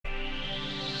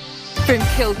From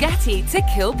Kilgetty to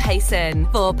Kilpayson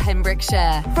for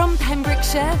Pembrokeshire. From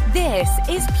Pembrokeshire, this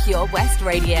is Pure West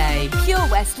Radio. Pure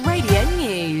West Radio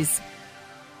News.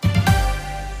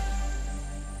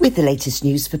 With the latest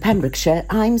news for Pembrokeshire,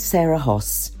 I'm Sarah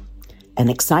Hoss. An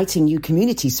exciting new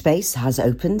community space has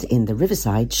opened in the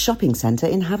Riverside Shopping Centre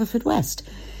in Haverfordwest.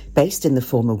 Based in the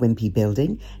former Wimpy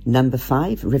building, Number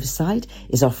 5 Riverside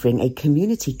is offering a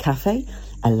community cafe,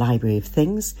 a library of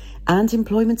things and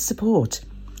employment support.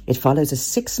 It follows a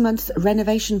 6-month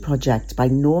renovation project by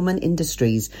Norman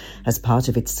Industries as part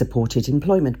of its supported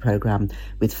employment programme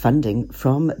with funding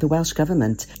from the Welsh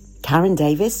Government. Karen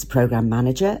Davis, programme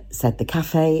manager, said the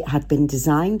cafe had been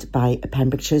designed by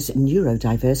Pembrokeshire's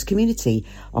neurodiverse community,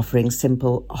 offering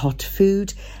simple hot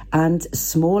food and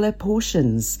smaller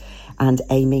portions and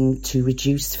aiming to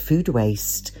reduce food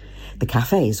waste. The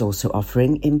cafe is also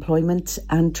offering employment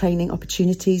and training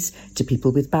opportunities to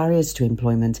people with barriers to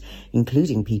employment,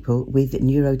 including people with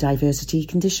neurodiversity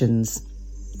conditions.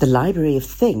 The Library of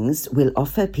Things will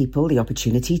offer people the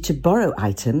opportunity to borrow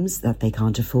items that they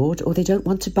can't afford or they don't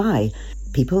want to buy.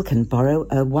 People can borrow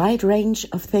a wide range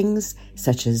of things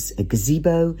such as a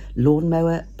gazebo,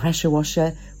 lawnmower, pressure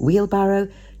washer, wheelbarrow,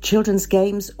 children's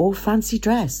games or fancy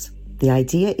dress. The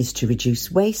idea is to reduce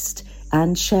waste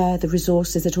and share the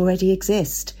resources that already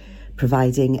exist,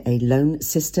 providing a loan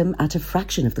system at a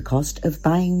fraction of the cost of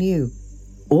buying new.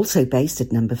 Also based at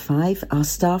Number 5 are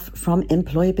staff from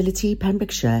Employability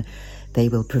Pembrokeshire. They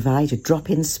will provide a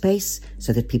drop-in space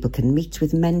so that people can meet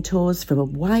with mentors from a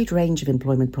wide range of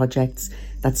employment projects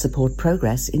that support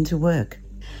progress into work.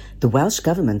 The Welsh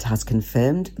Government has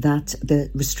confirmed that the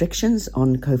restrictions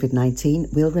on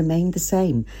COVID-19 will remain the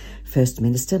same. First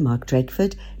Minister Mark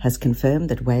Drakeford has confirmed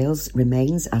that Wales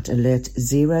remains at alert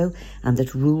 0 and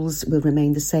that rules will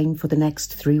remain the same for the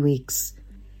next 3 weeks.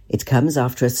 It comes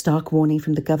after a stark warning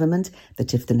from the government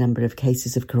that if the number of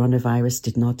cases of coronavirus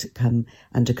did not come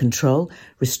under control,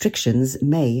 restrictions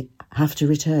may have to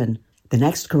return. The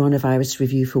next coronavirus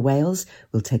review for Wales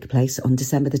will take place on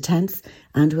December the 10th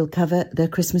and will cover the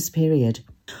Christmas period.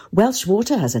 Welsh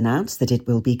Water has announced that it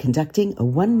will be conducting a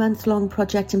 1-month-long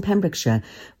project in Pembrokeshire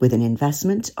with an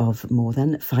investment of more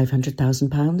than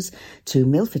 £500,000 to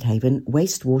Milford Haven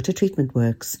wastewater treatment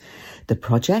works. The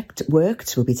project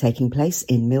works will be taking place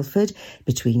in Milford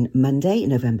between Monday,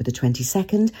 November the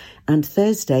 22nd and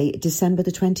Thursday, December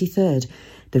the 23rd.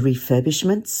 The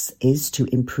refurbishments is to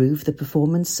improve the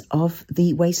performance of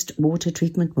the wastewater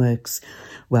treatment works.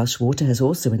 Welsh Water has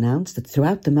also announced that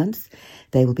throughout the month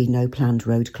there will be no planned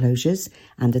road closures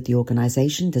and that the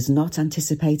organisation does not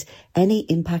anticipate any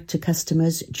impact to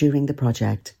customers during the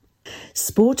project.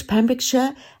 Sport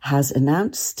Pembrokeshire has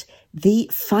announced the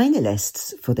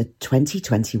finalists for the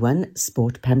 2021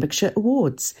 Sport Pembrokeshire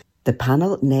Awards. The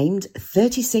panel named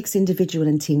 36 individual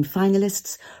and team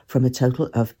finalists from a total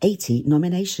of 80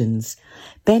 nominations.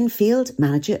 Ben Field,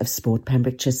 manager of Sport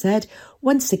Pembrokeshire, said,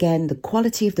 "Once again, the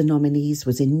quality of the nominees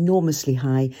was enormously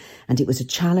high and it was a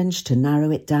challenge to narrow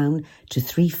it down to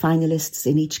 3 finalists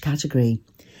in each category.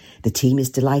 The team is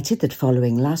delighted that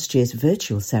following last year's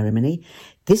virtual ceremony,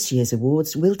 this year's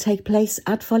awards will take place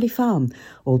at Folly Farm,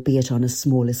 albeit on a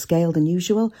smaller scale than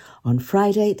usual, on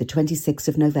Friday, the 26th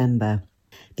of November.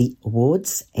 The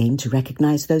awards aim to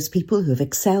recognise those people who have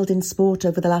excelled in sport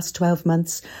over the last 12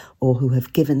 months or who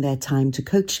have given their time to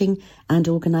coaching and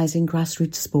organising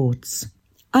grassroots sports."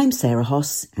 I'm Sarah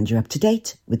Hoss and you're up to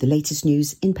date with the latest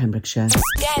news in Pembrokeshire.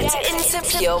 Get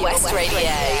into Pure West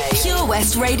Radio. Pure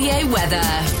West Radio weather.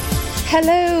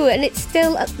 Hello, and it's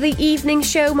still at the evening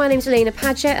show. My name's Alaina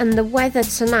Paget, and the weather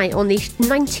tonight on the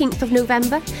 19th of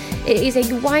November. It is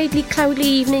a widely cloudy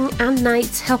evening and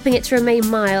night, helping it to remain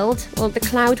mild. Well, the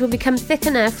cloud will become thick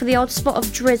enough for the odd spot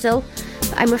of drizzle,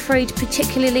 I'm afraid,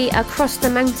 particularly across the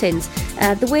mountains.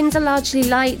 The winds are largely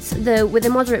light, though with a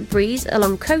moderate breeze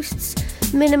along coasts.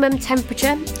 Minimum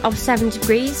temperature of 7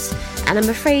 degrees, and I'm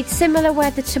afraid similar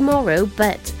weather tomorrow,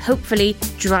 but hopefully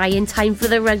dry in time for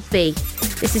the rugby.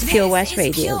 This is Pure West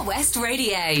Radio. Pure West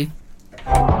Radio.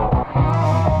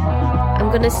 I'm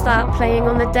going to start playing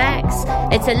on the decks.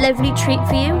 It's a lovely treat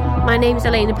for you. My name's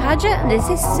Alaina Paget, and this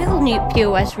is still new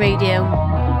Pure West Radio.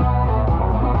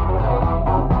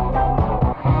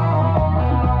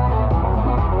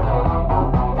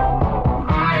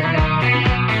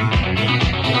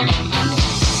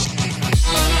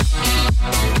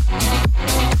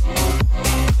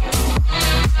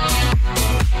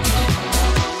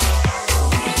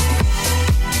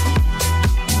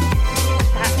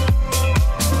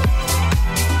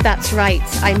 That's right,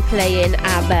 I'm playing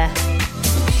ABBA.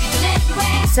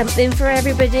 Something for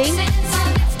everybody.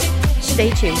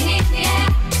 Stay tuned.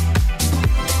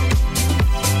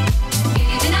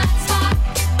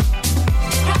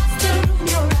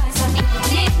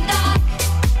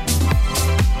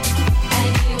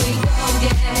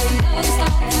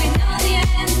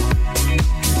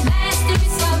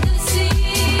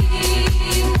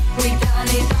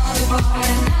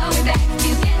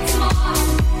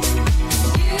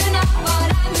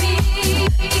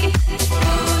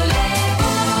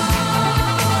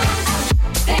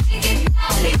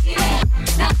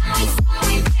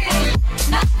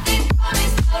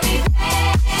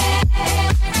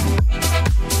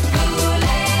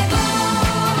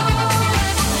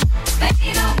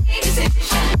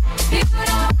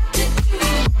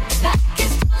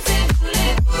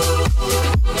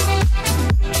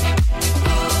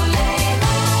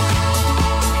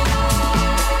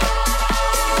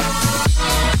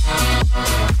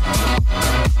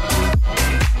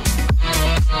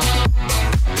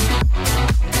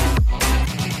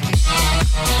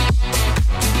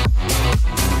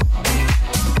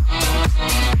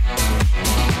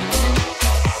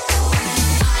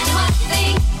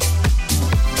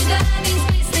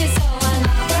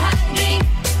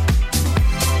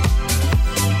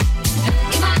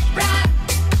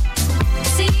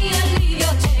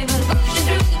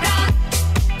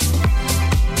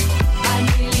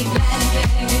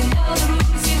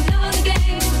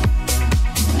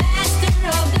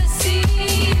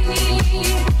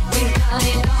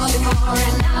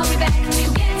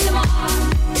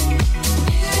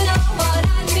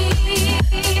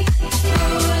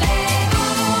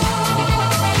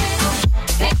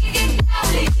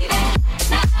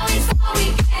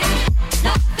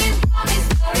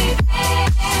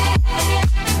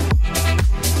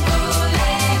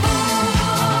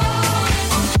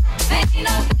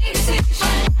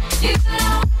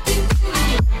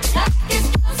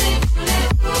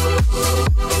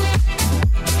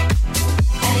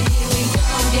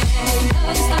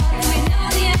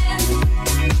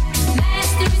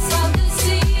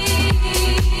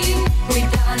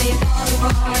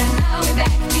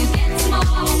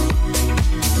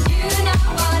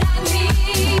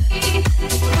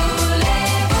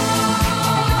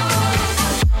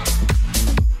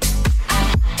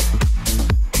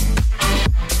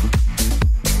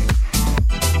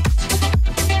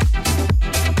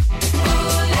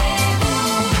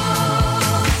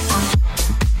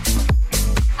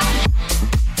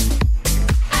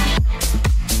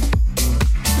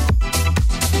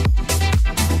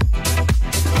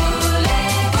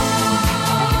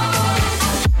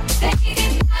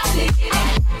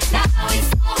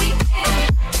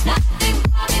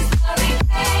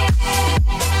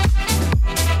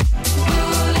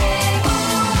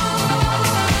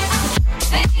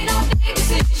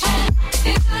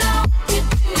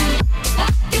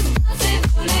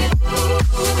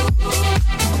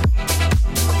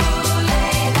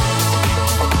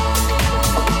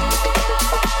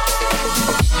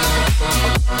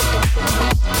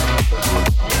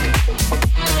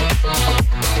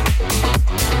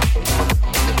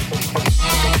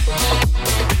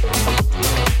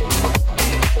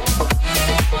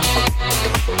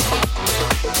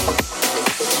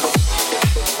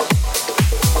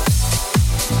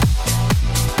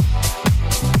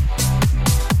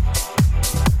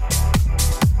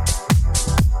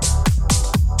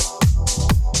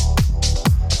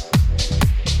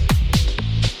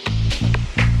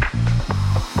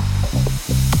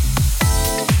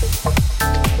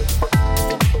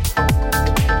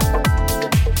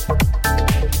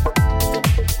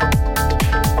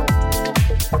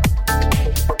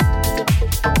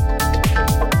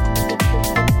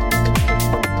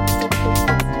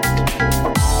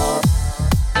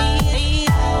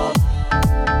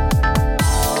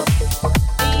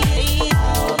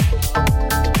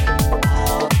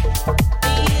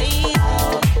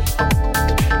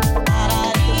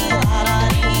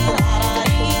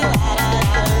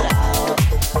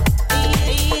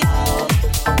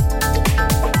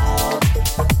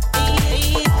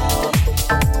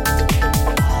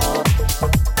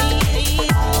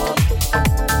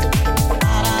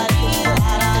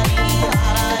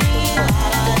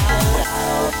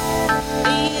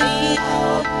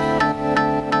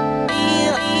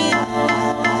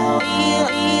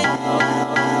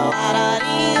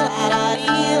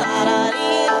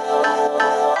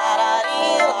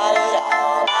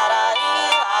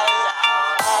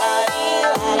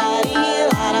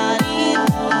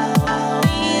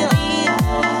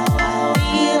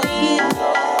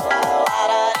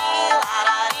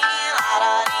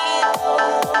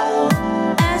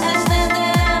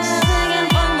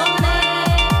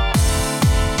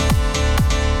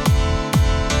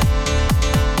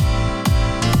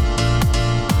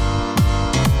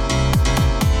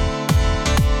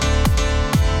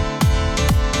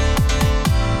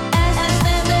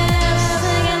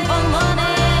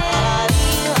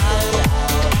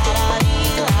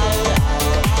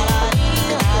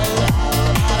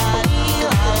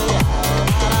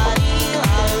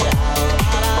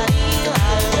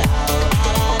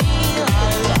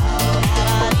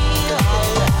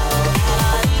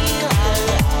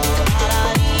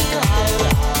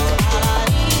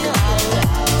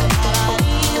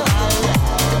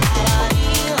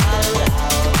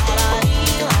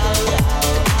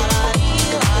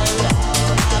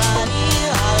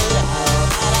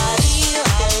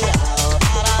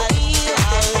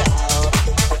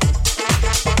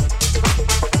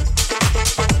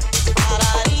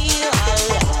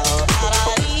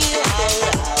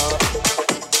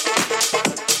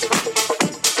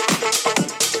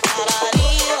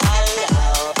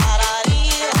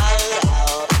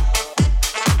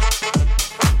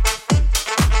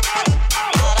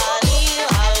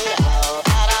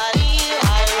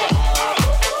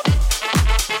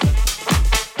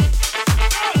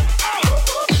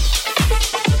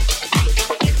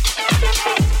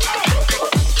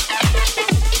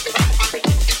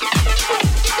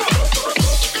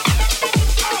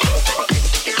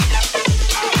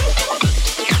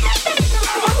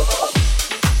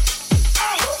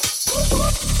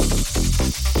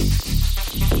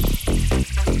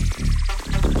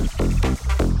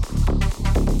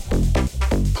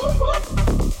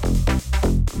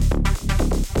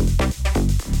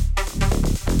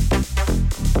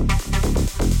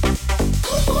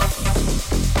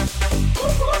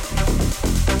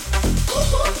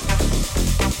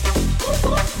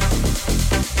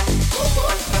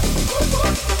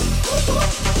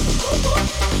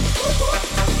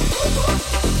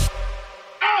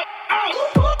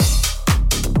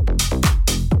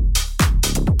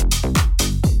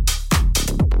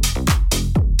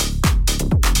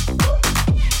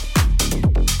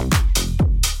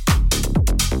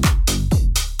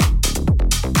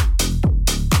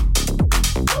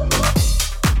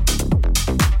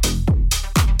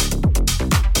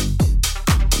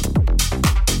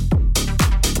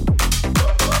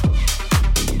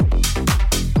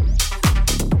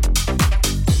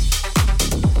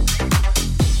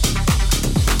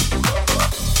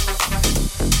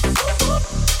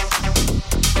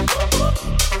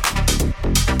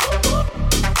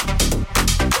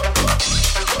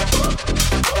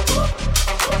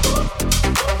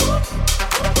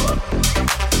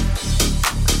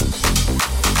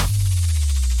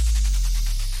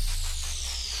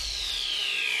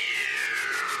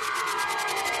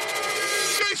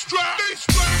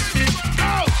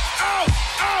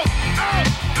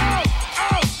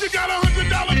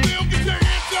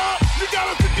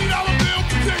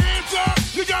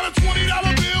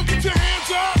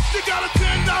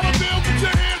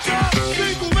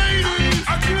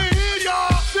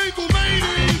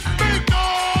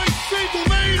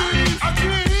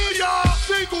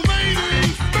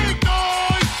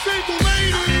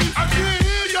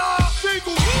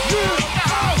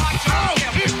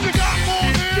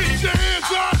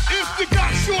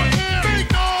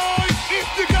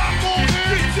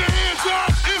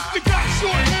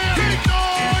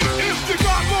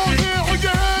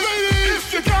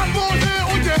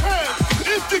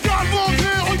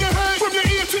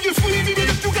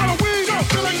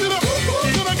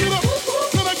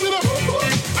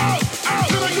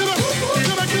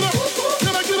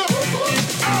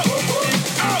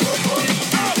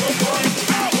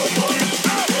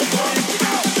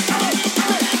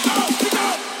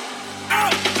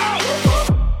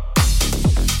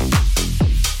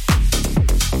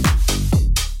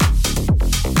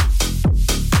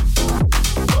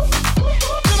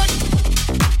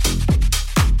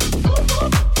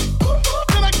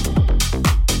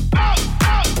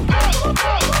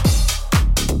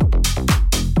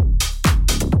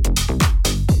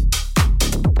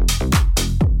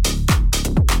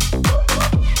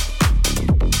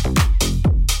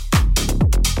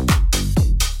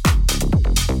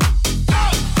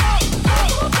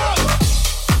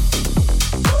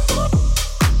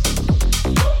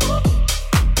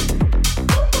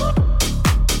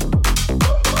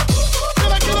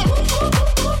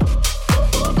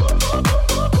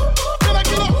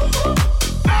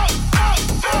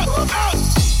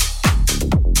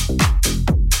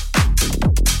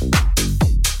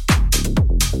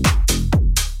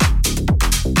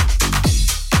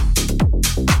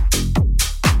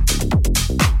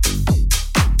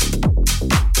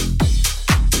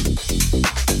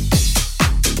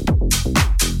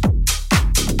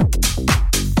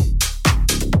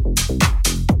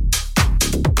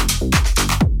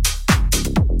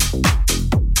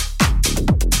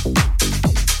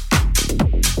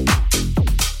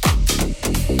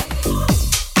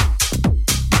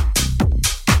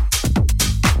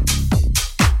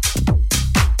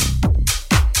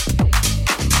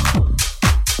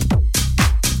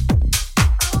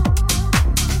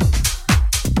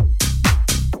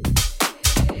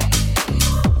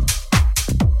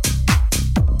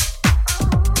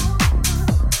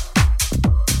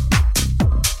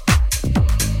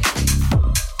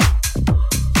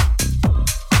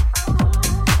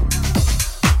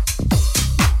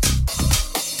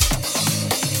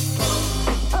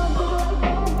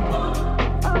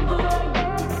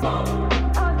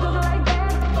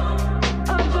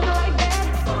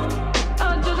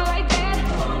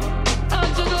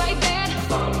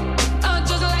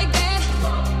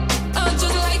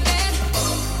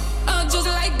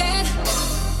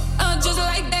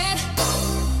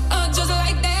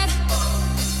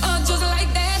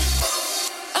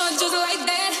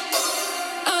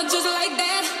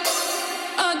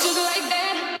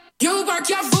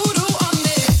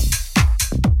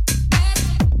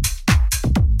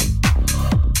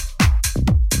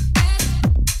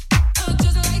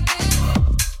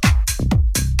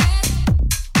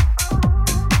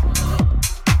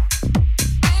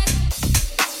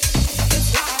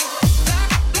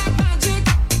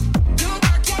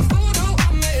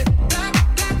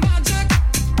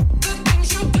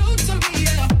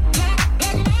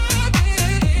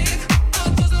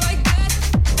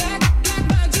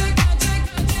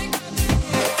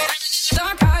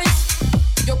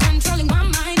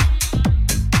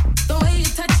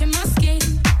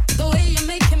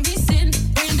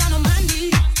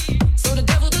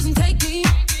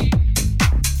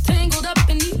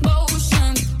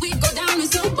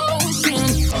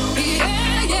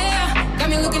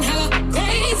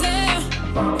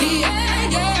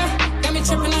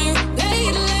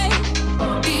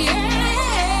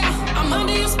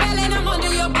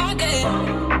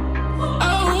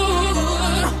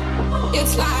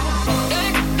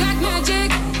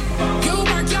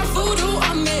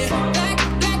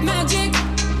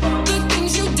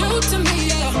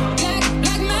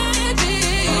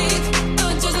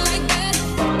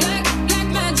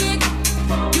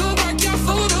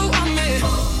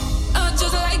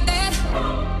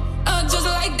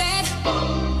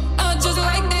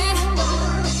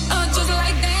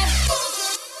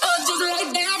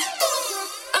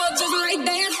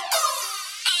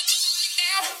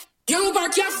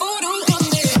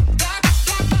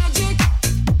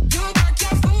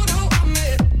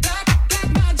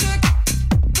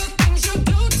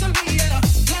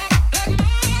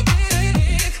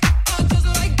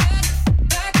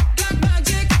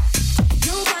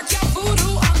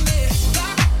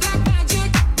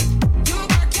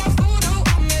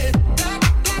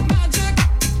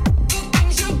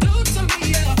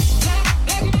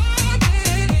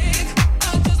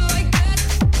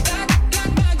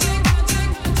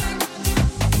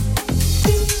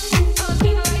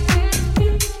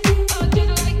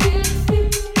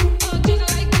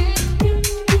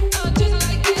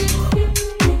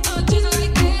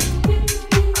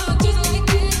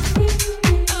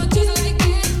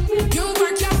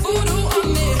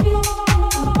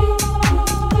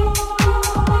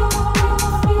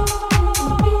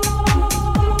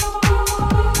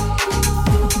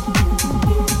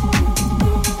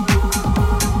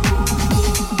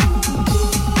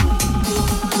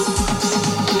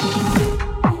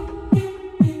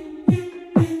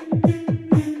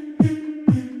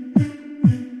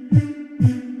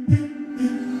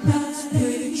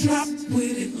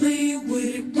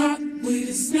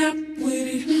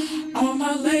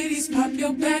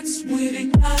 backs with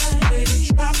it, glide with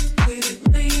it, drop with it,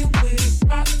 lean with it,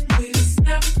 rock with it,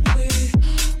 snap with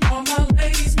it. All my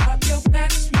ladies, pop your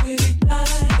backs with it, glide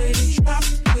with it, drop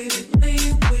with it,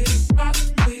 lean with it, rock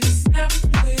with it, snap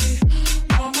with it.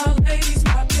 All my ladies,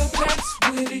 pop your backs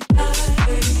with it, glide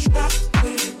with it, drop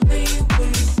with it, lean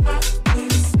with it, rock with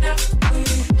it, snap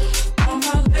with it. All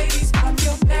my ladies, pop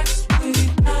your backs with it,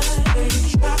 glide with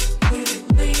it, drop with it,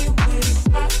 lean with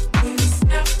it, rock with it,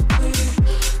 snap with it.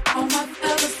 All my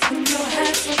fellas, put your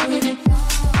hands with it.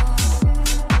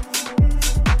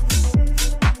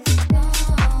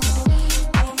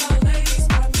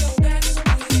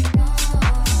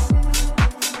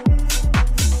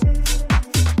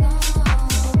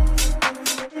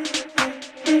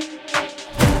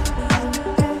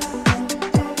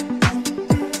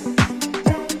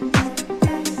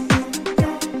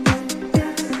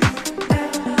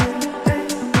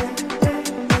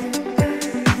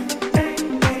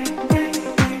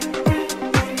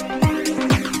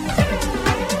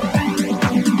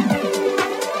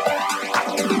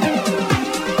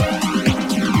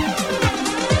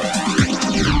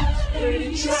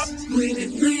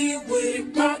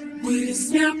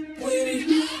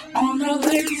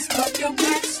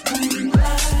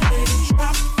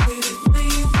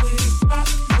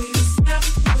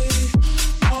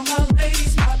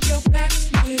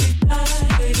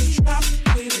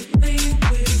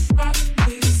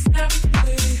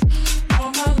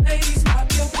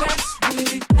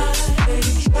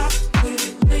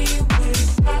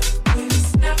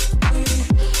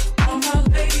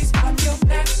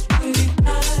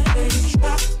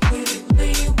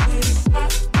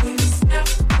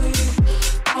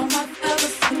 All my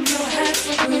fellas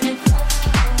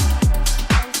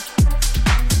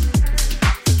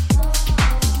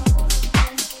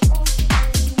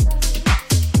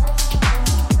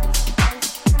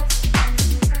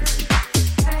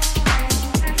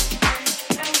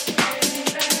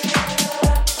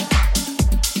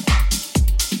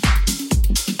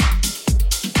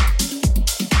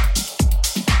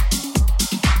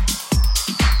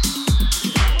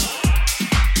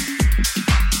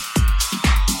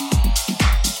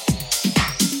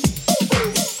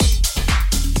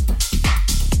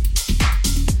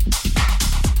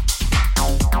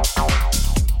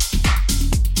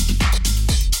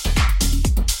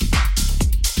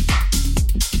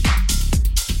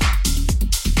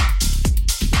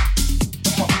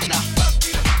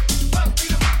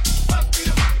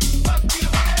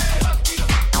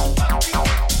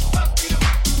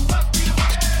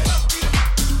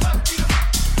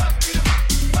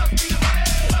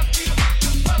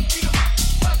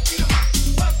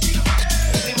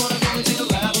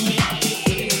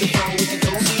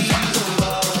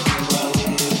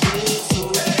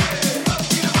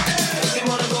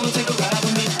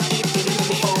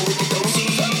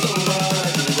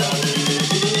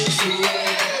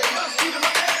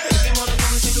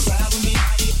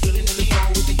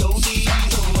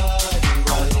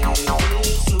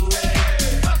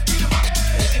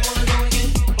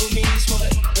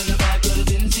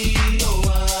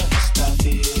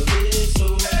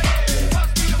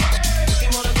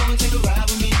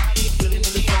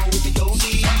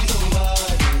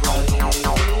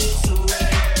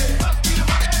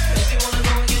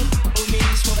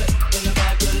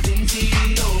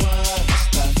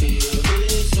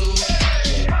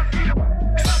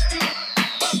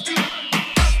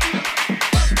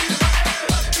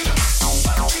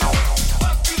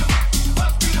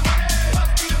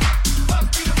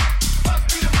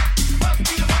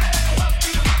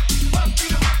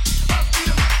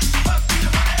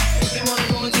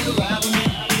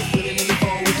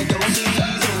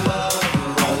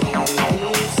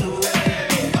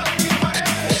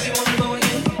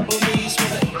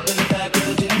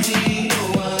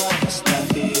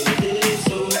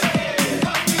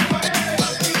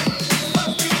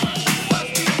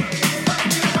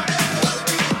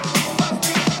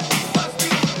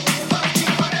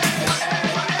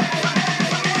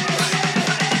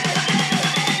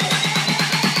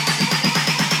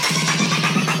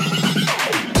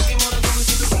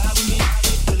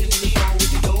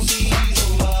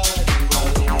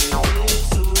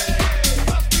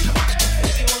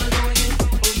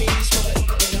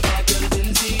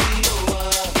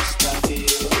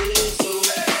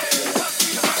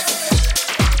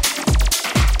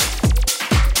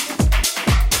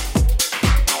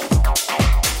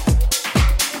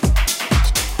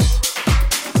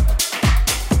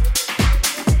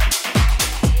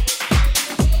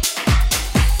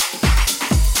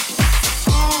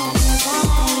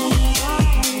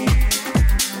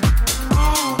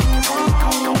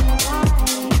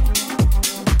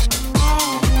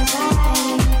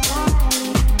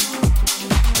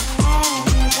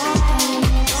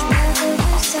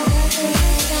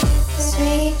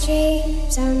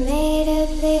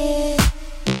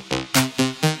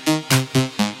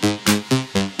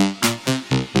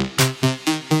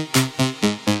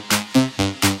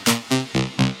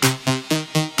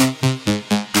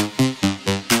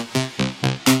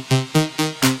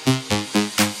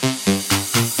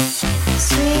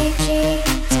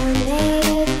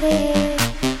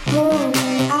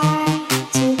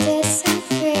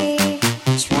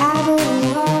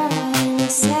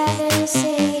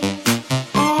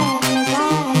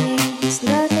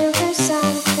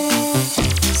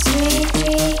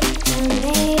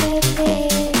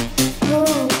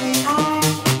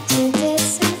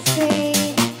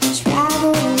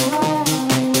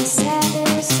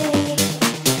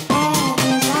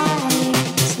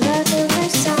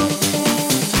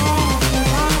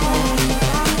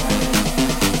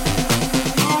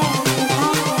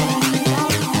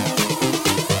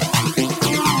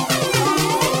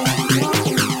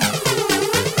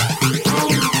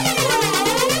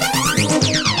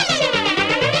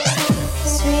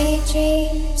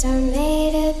dreams are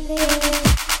made of this.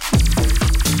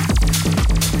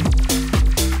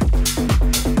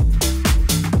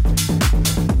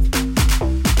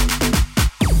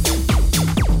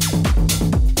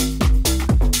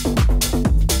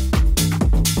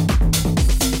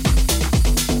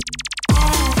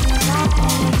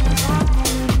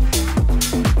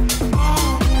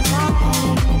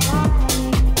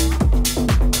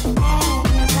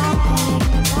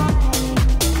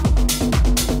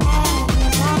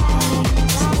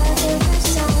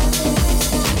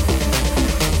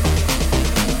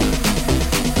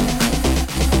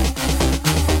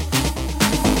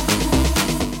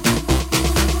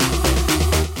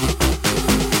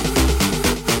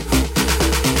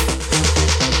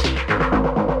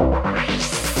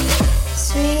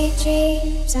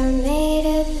 Dreams are made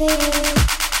of this.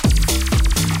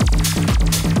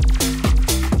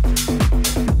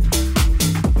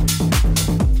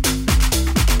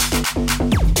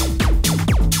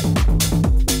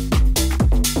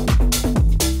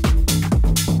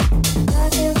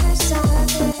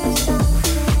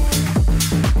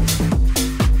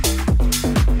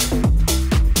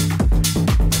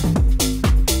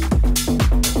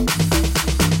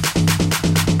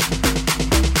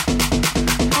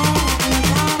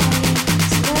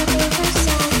 Looking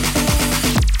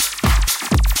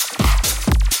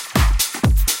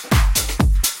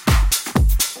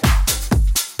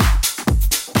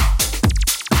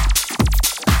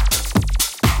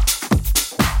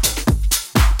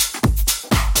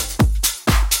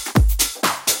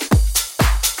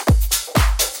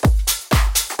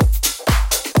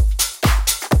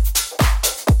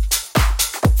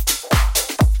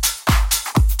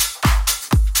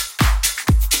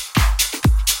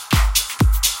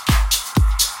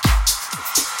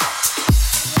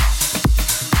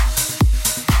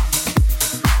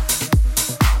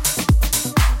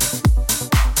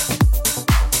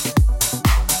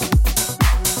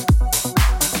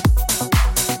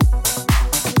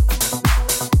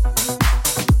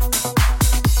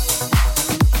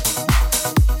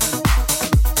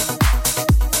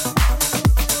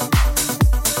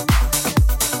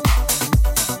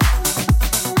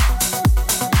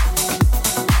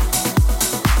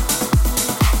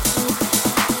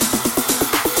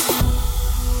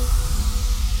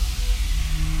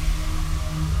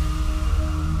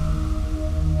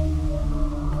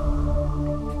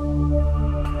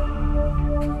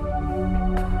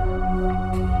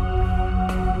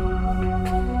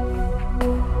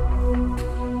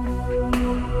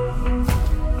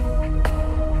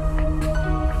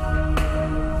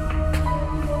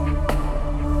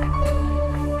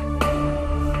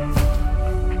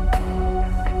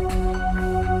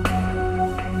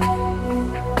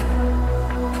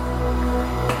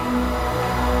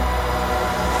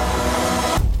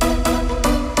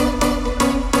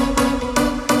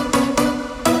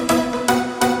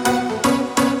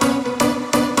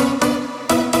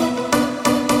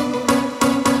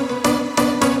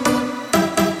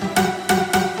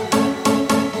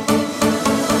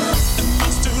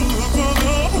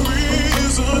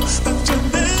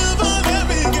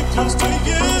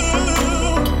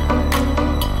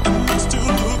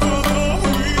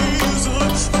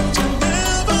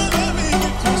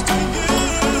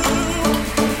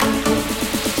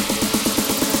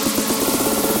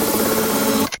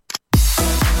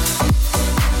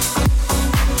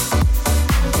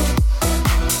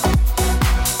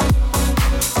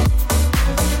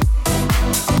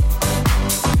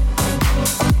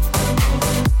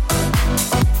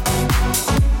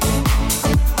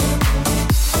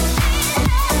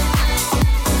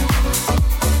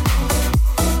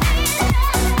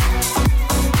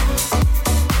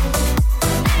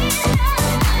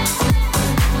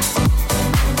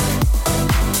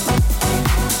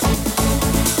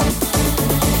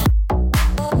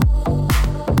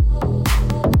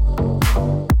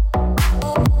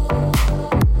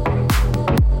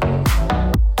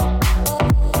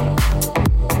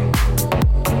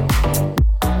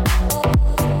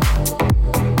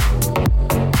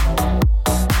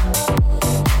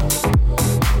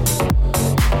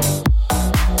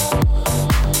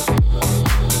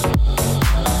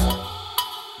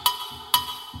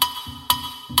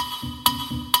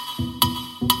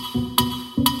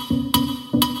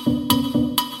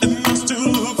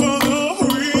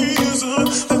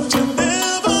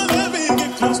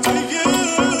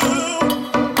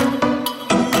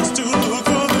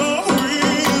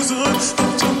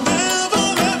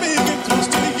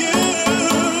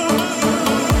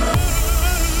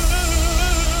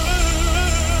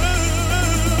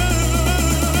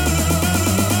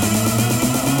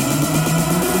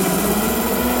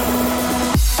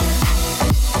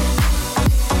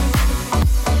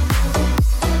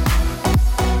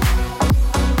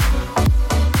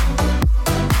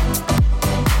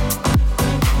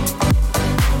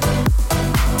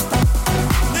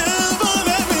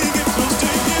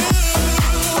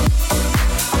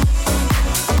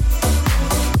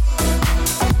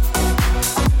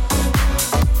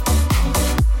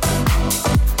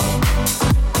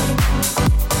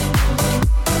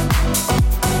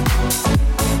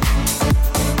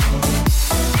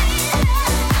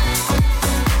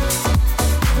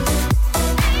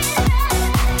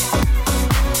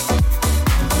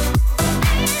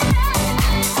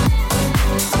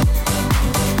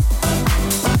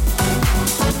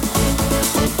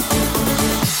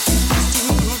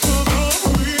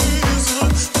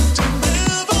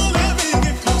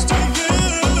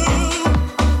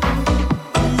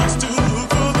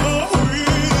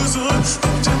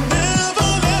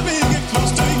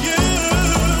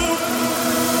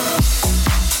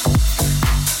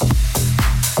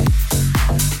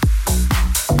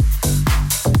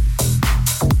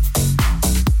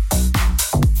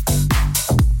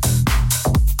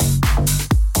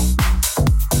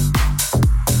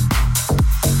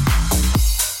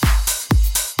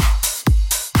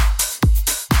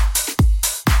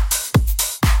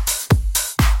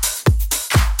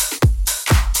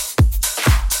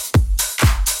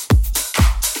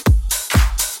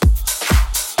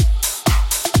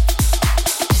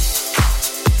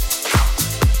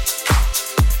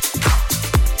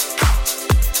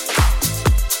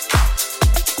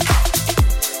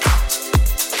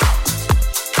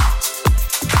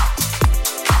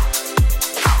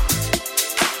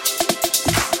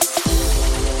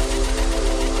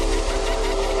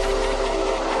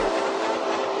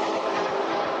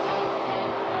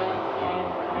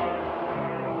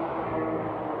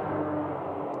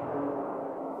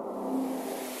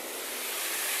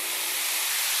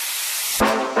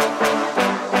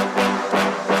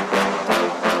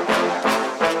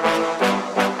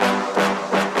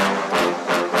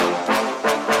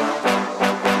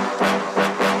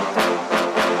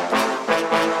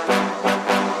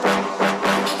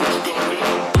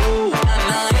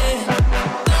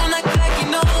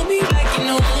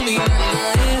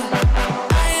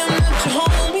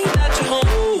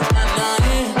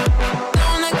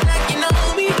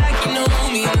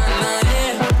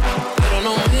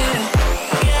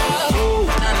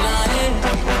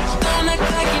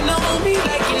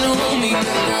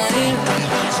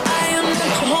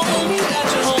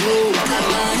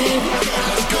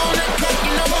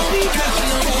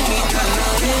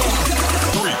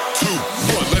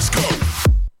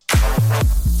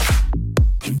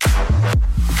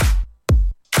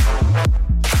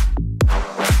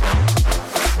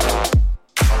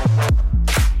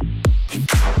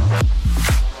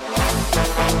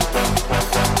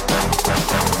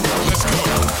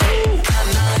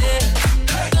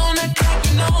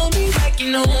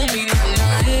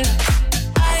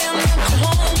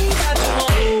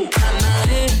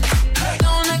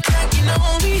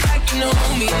know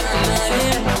me, nah, nah,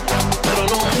 yeah. Pero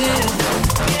no me,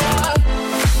 yeah.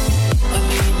 I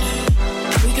mean,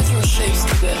 we can throw shapes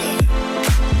together,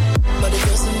 but it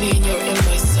doesn't mean you're in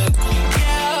my circle.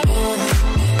 Yeah.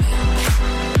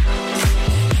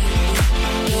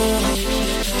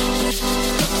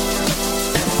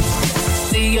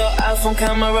 See your iPhone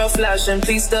camera flashing.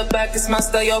 Please step back, it's my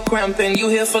style, you're cramping. You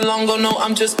here for long, go no,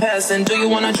 I'm just passing. Do you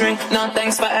wanna drink? No,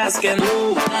 thanks for asking.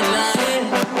 Ooh, nah, nah, yeah.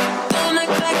 Don't act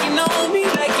like you know me,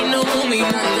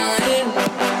 nah, nah, yeah.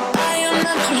 I am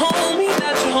not your homie,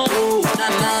 not your homie. Ooh, nah,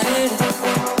 nah, yeah.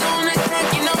 Don't act like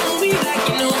you know me,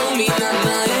 nah,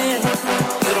 nah, yeah.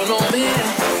 You don't know me, yeah.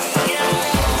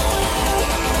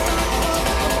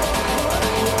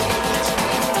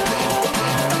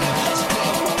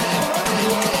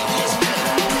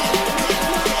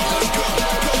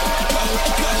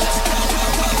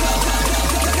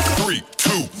 3, 2,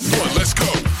 1, let's go.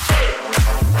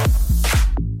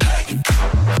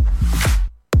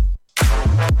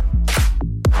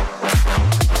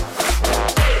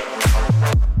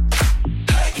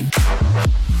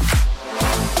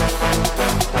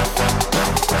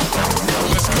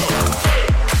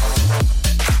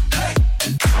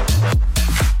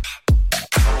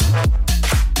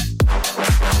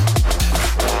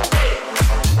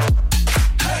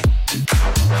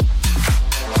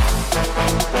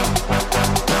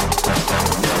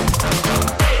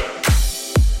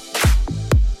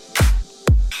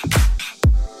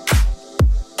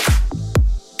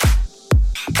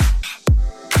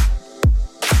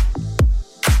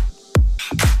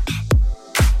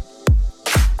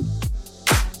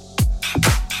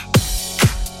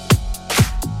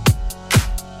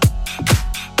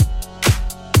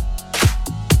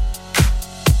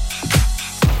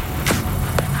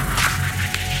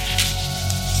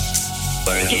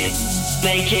 Work it,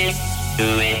 make it,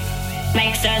 do it.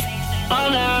 Makes us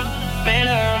older,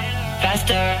 better,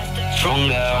 faster,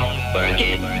 stronger. Work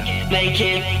it, make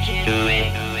it, do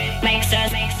it. Makes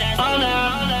us older,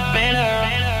 better,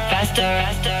 faster,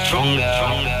 stronger.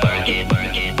 Work it,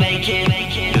 make it,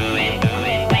 do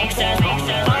it. Makes us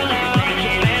older,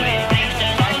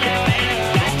 better,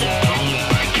 faster, stronger.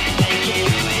 Work it, make it,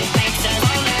 do it. Makes us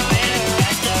older, better,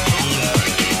 faster, stronger.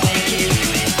 Work it, make it, do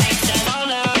it. Makes us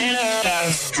older, better,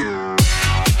 faster.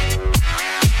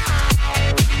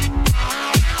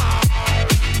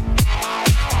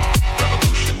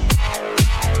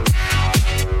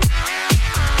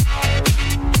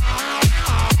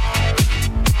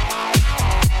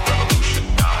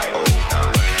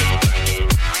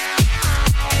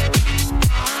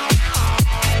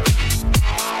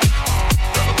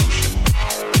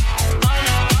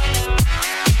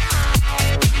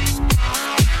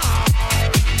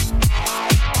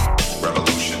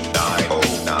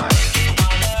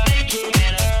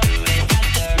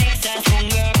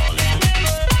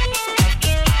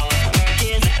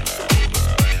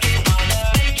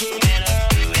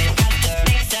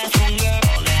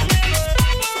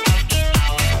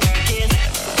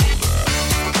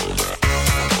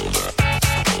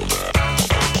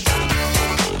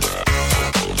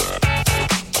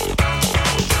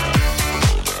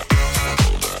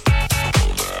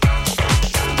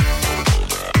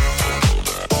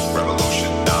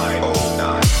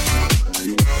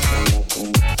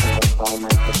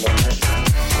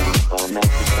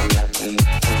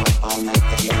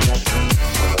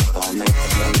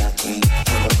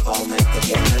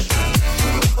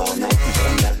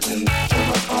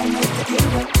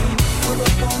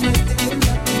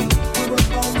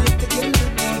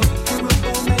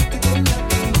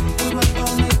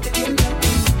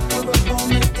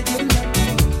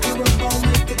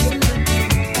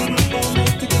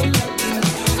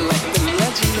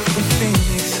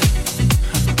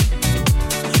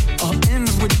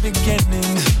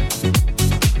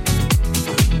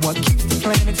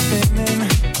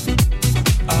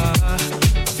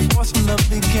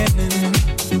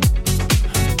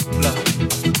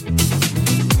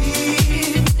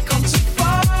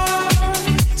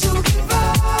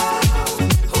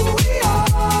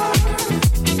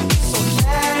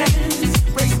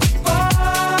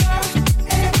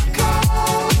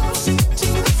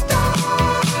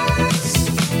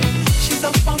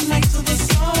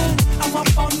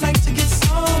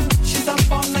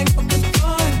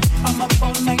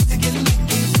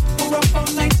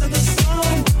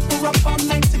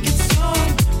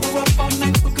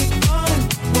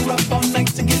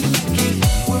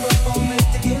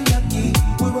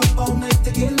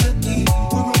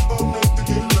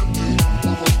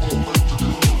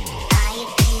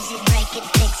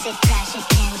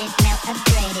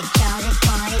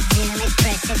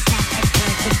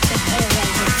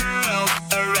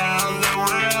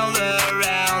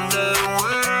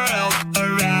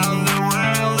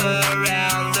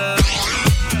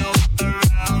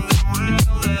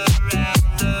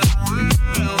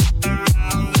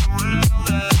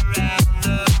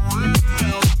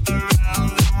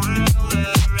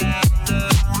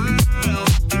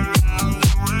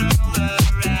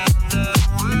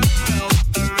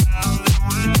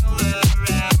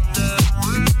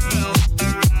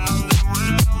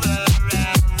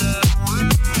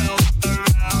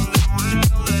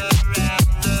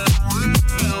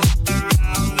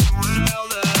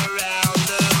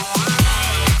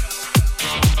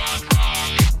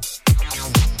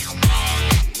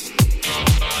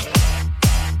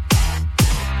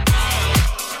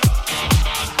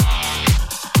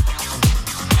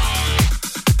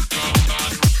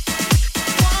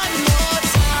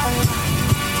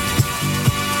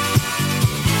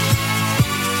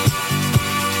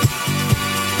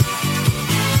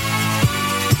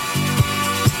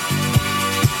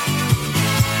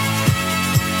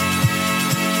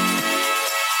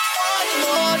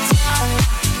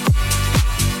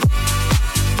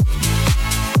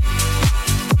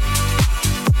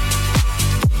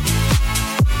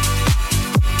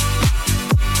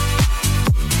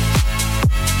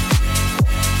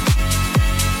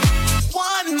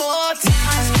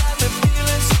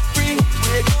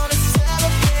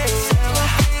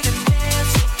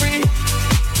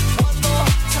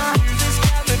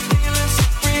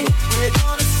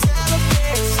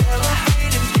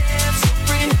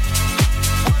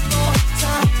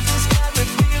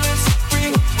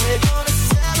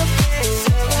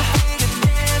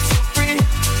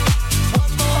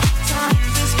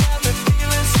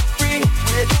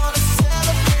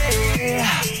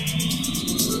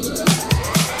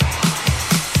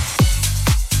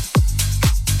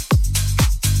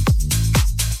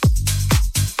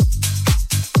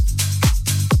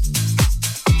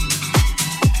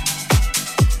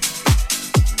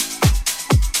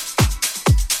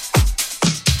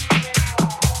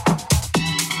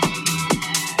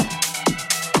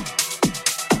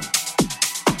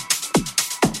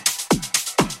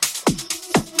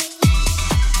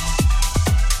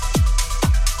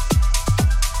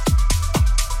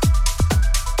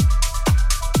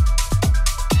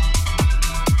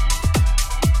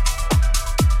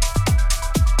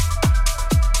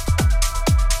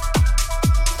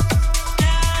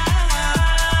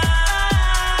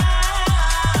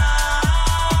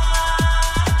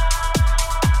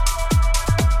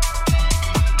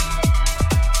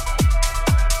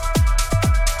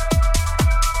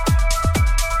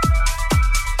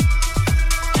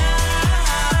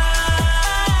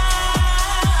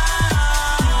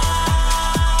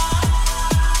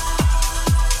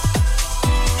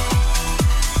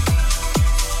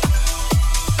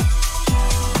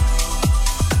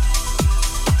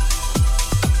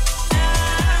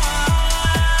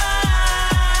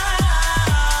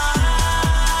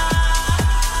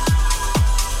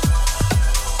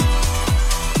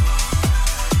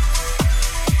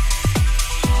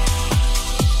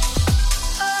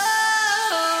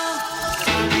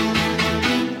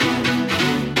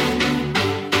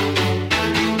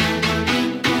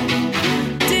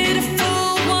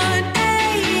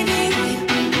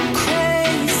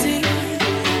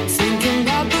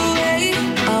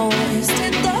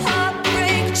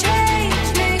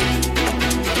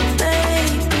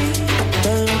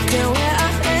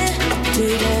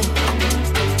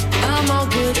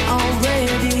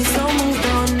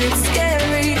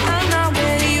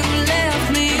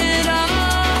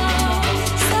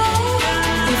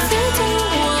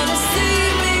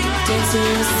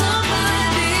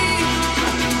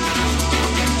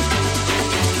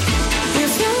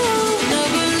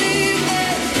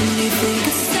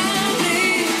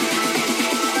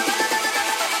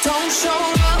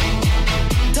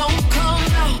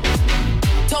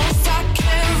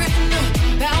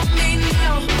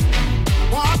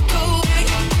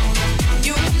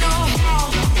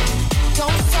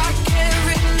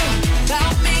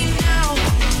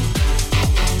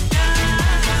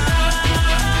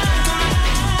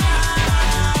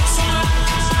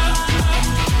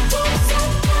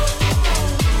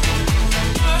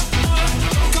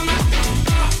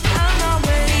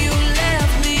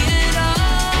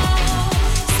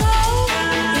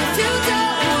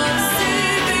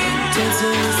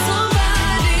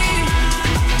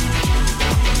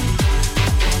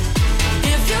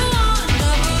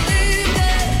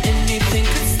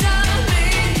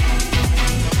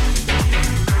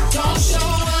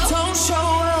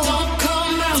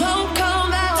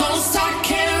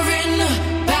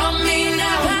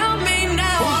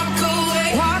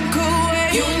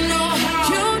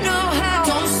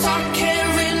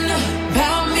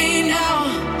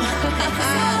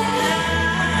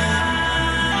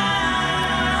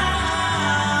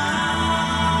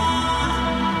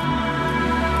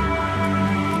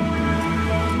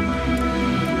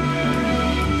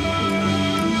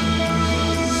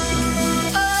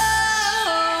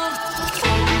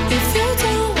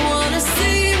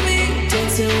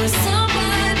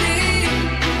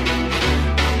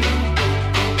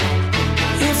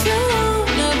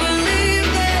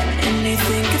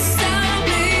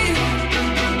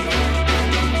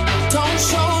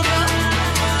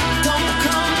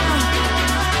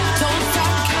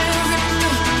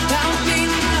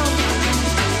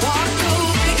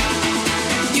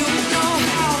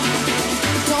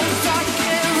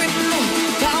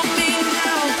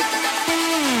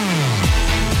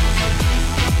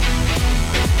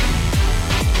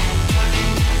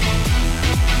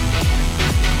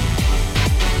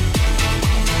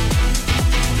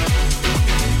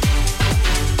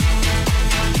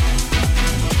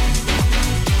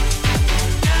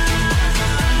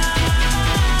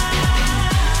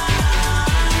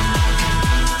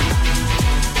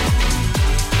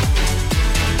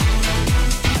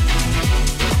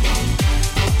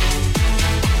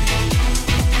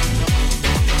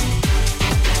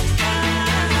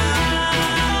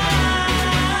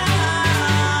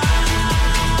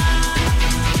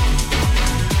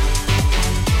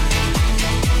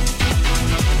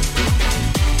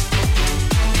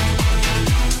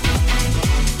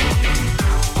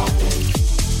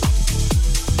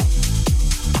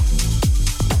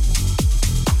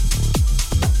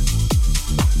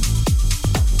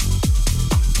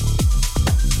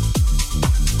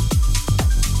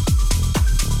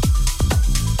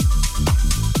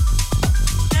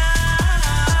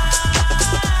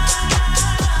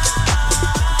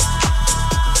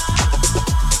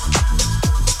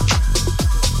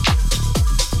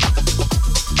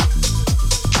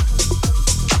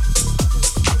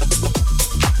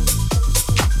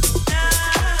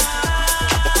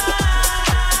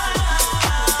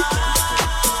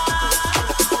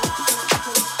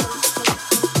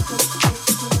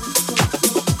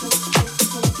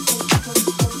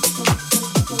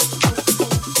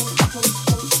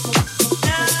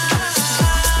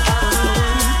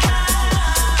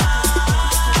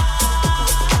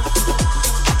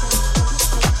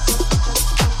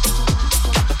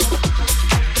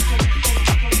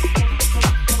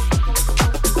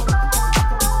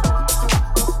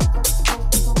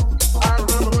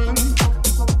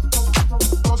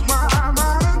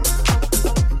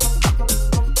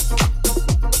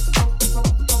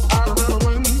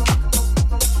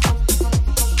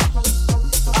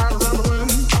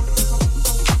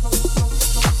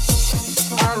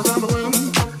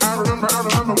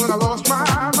 when I lost my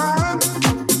mind.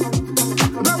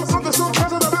 There was something so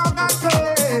pleasant about that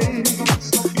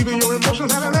place. Even your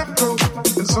emotions had an echo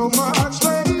in so much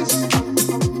space.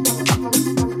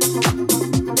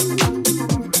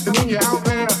 And when you're out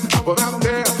there, well out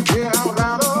there, yeah, out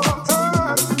loud of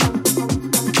touch.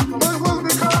 But it wasn't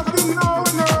because I didn't know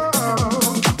enough.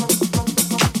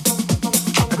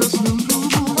 I just knew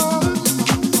who was.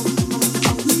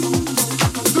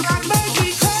 Does that make me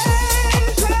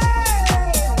crazy?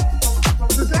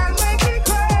 Does that make me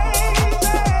crazy?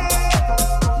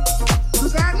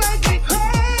 Does that make me crazy?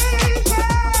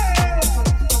 I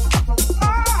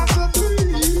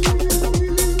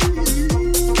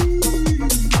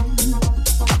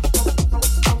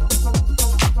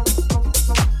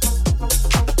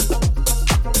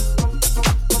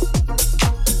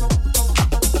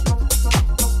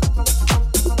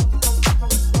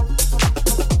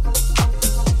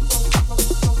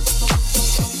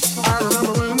remember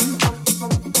when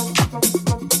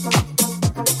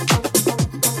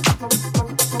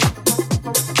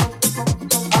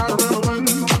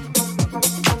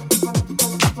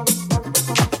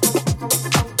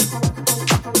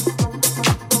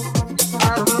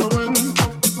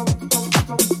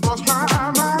lost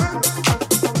my mind.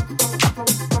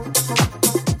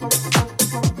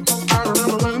 I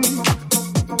remember when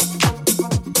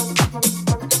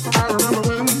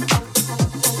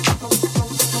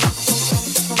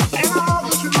and all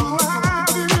that you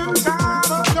have inside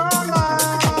of your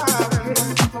life.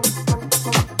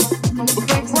 But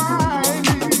think right,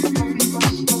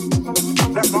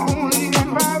 that's the only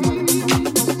anybody.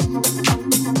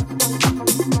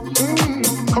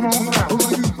 Come on now,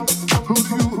 who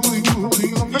do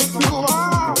you think you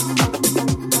are?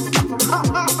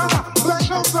 Bless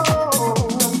your soul.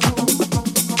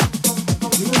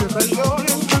 You know that you're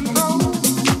in control.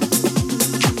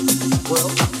 Well,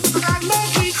 does that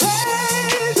make me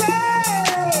crazy?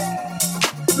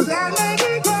 Does that make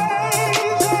me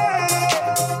crazy?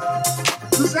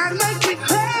 Does that make me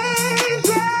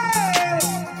crazy?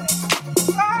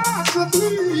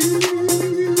 Possibly.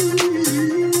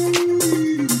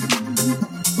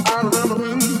 I remember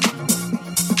when lost my mind.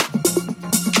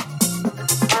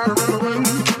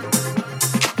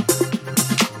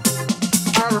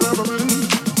 I remember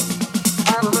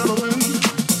when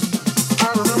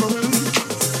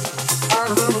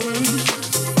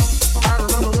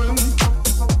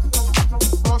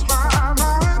lost my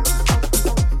mind.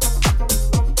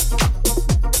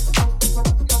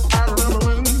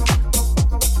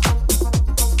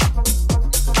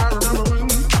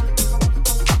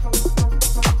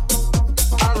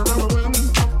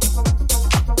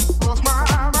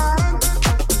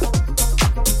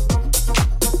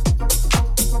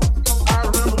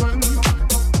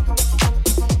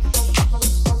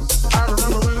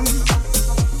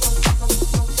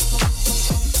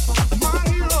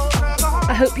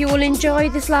 I hope you all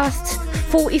enjoyed this last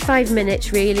 45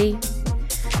 minutes, really.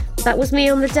 That was me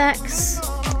on the decks.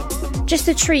 Just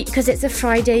a treat because it's a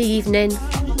Friday evening.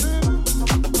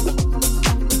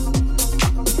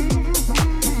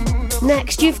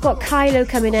 Next, you've got Kylo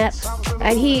coming up,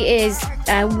 and he is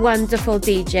a wonderful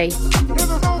DJ.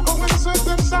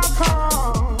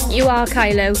 You are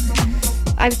Kylo.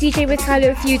 I've DJed with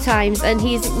Kylo a few times, and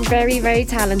he's very, very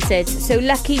talented. So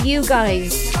lucky you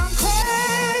guys.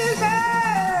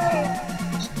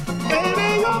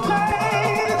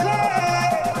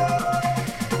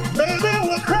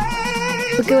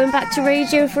 We're going back to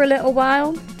radio for a little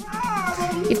while.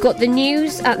 You've got the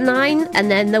news at 9 and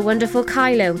then the wonderful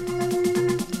Kylo.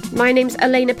 My name's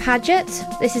Alaina Paget.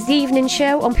 This is the evening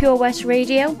show on Pure West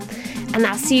Radio, and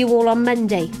I'll see you all on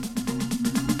Monday.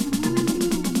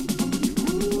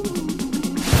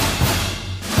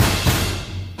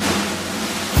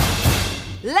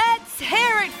 Let's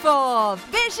hear it for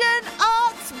Vision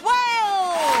Arts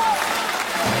Wales!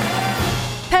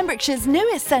 Pembrokeshire's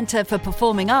newest centre for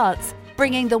performing arts,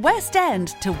 bringing the West End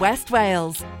to West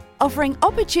Wales, offering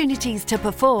opportunities to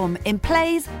perform in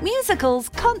plays, musicals,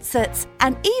 concerts,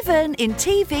 and even in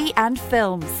TV and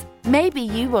films. Maybe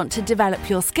you want to develop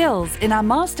your skills in our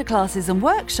masterclasses and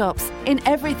workshops in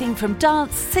everything from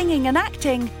dance, singing and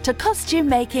acting to costume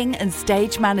making and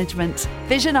stage management.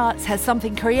 Vision Arts has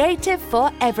something creative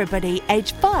for everybody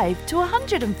aged 5 to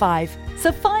 105.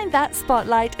 So find that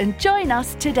spotlight and join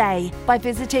us today by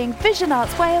visiting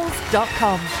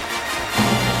visionartswales.com.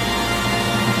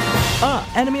 Ah,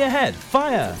 enemy ahead.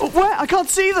 Fire. Oh, where? I can't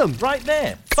see them. Right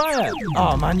there. Fire.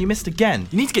 Oh, man, you missed again.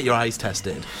 You need to get your eyes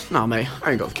tested. Nah, mate, I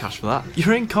ain't got the cash for that.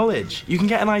 You're in college. You can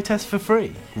get an eye test for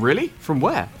free. Really? From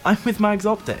where? I'm with Mags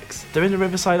Optics. They're in the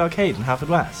Riverside Arcade in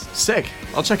Haverfordwest. Sick.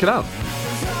 I'll check it out.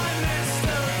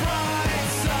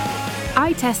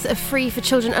 eye tests are free for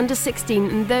children under 16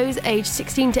 and those aged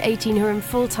 16 to 18 who are in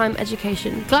full-time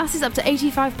education. Glasses up to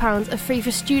 £85 are free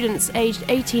for students aged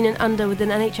 18 and under with an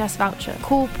NHS voucher.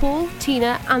 Call Paul,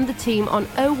 Tina and the team on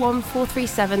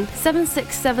 01437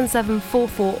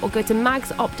 767744 or go to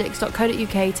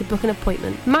magsoptics.co.uk to book an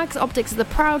appointment. Mags Optics are the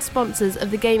proud sponsors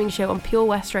of the gaming show on Pure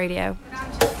West Radio.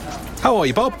 How are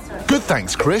you, Bob? Good,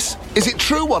 thanks, Chris. Is it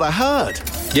true what I heard?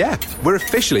 Yeah, we're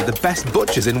officially the best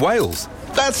butchers in Wales.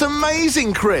 That's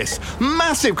amazing, Chris.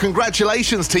 Massive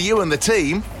congratulations to you and the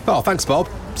team. Oh, thanks, Bob.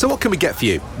 So what can we get for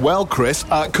you? Well, Chris,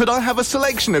 could I have a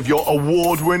selection of your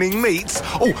award-winning meats?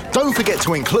 Oh, don't forget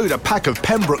to include a pack of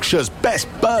Pembrokeshire's best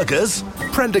burgers.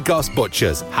 Prendergast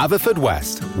Butchers,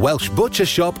 Haverfordwest, Welsh Butcher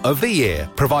Shop of the Year,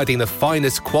 providing the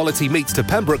finest quality meats to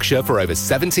Pembrokeshire for over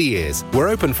 70 years. We're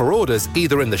open for orders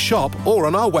either in the shop or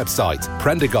on our website,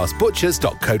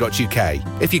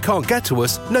 prendergastbutchers.co.uk. If you can't get to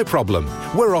us, no problem.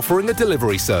 We're offering a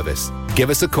delivery service. Give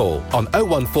us a call on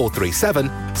 01437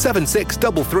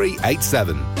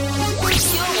 763387.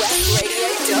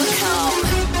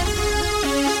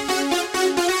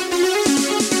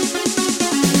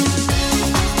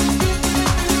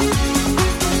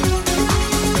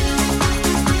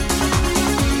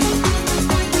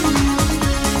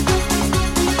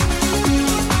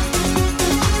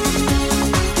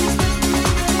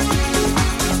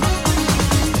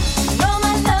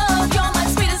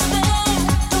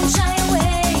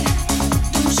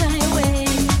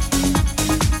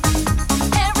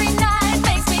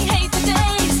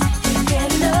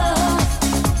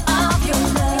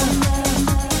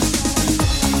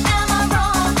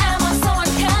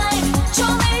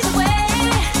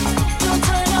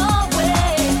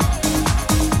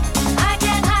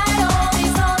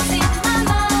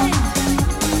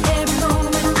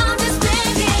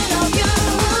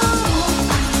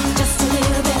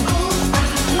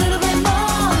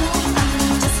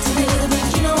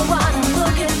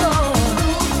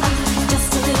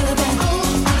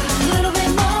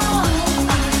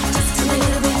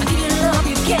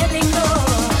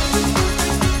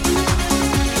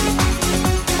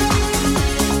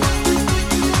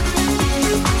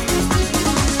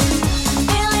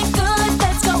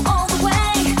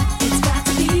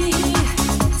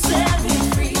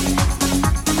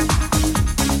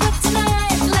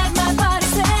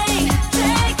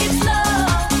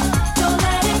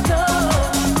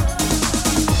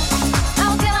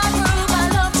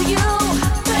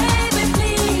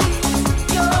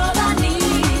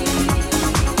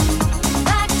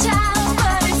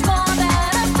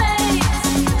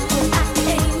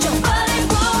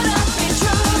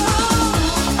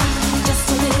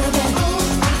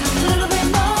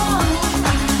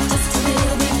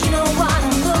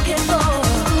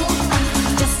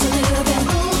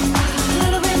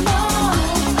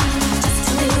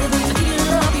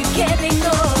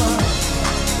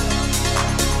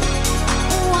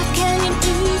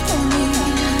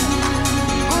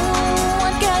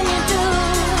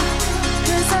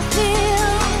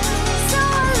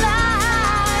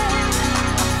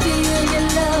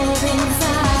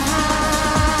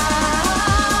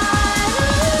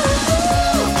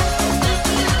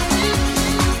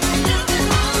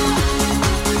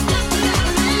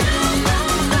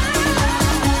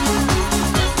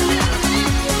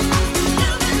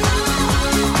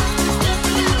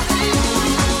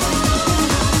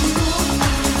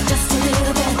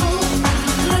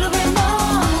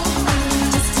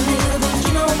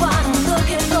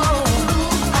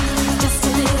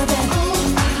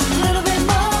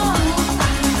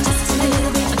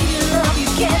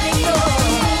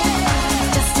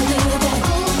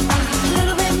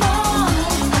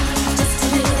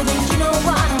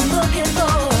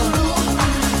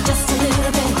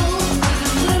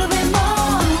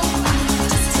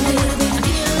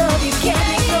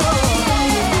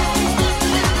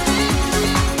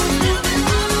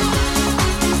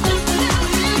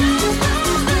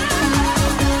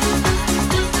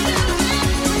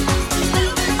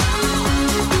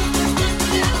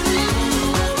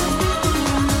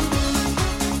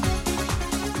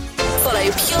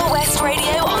 Pure West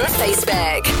Radio on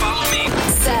Facebook. Follow me.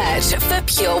 Search for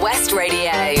Pure West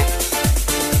Radio. Woman,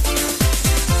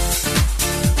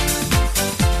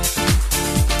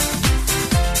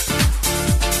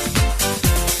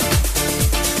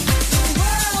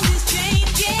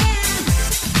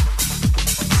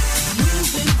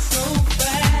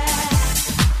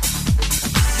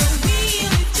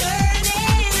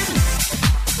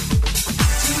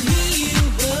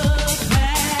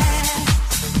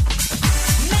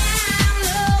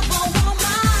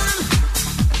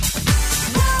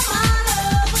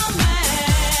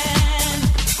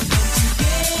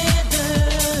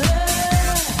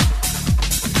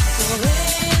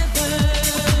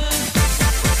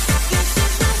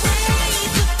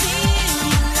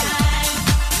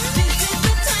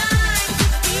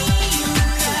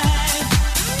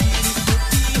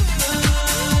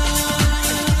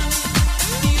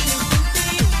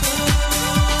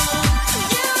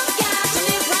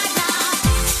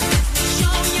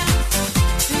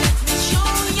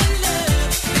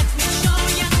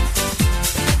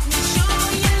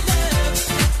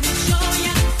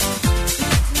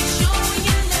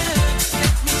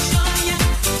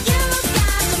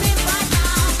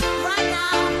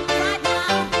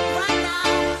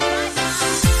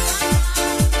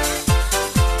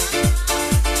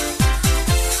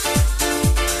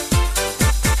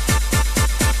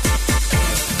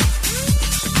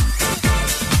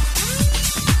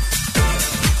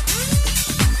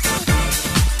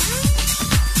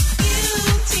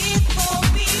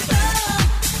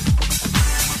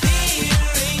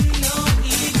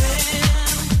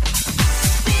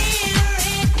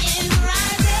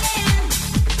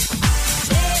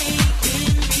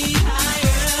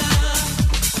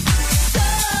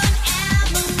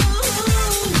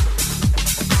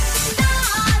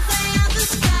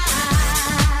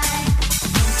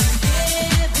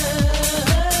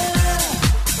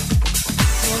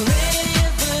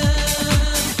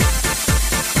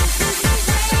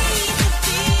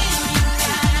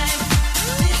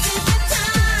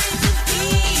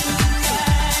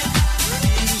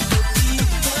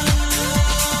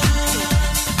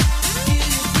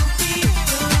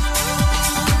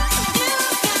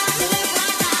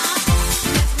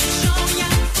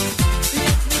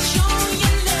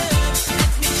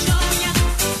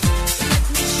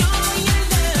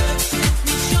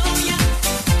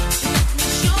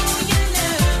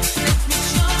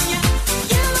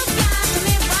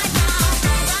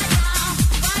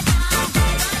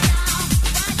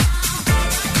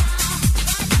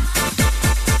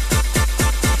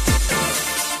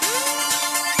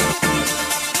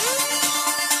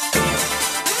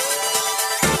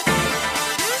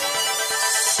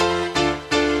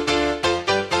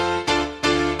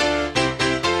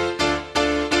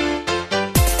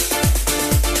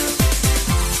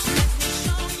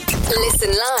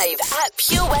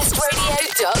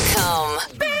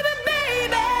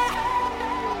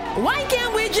 Why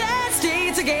can't we just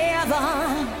stay together?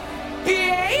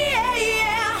 Yeah, yeah,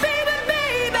 yeah. Baby,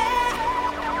 baby.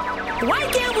 Why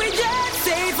can't we just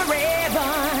stay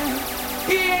forever?